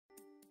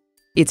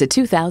It's a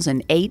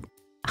 2008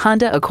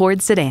 Honda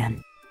Accord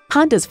sedan.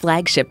 Honda's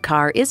flagship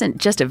car isn't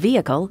just a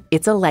vehicle,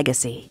 it's a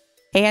legacy.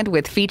 And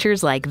with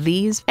features like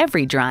these,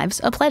 every drive's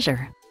a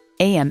pleasure.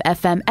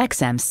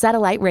 AM/FM/XM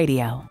satellite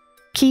radio,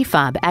 key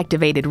fob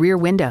activated rear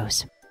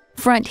windows,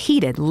 front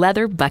heated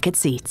leather bucket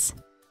seats,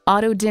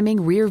 auto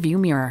dimming rear view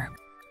mirror,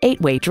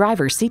 8-way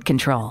driver seat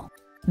control,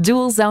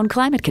 dual zone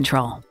climate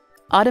control,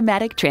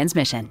 automatic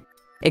transmission,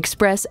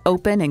 express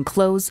open and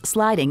close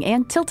sliding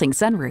and tilting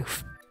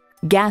sunroof,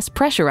 gas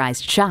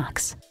pressurized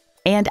shocks,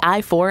 and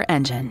i4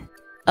 engine.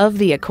 Of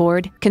the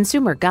Accord,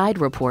 Consumer Guide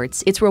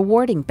reports its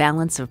rewarding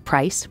balance of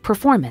price,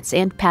 performance,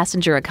 and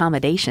passenger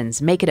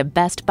accommodations make it a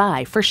best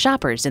buy for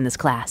shoppers in this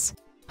class.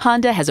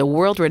 Honda has a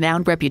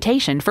world-renowned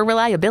reputation for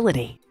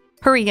reliability.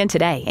 Hurry in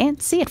today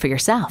and see it for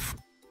yourself.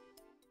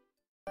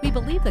 We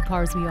believe the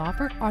cars we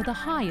offer are the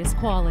highest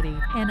quality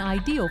and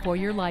ideal for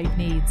your life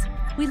needs.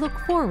 We look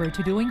forward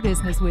to doing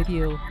business with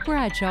you.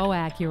 Bradshaw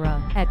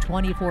Acura at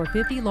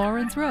 2450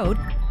 Lawrence Road,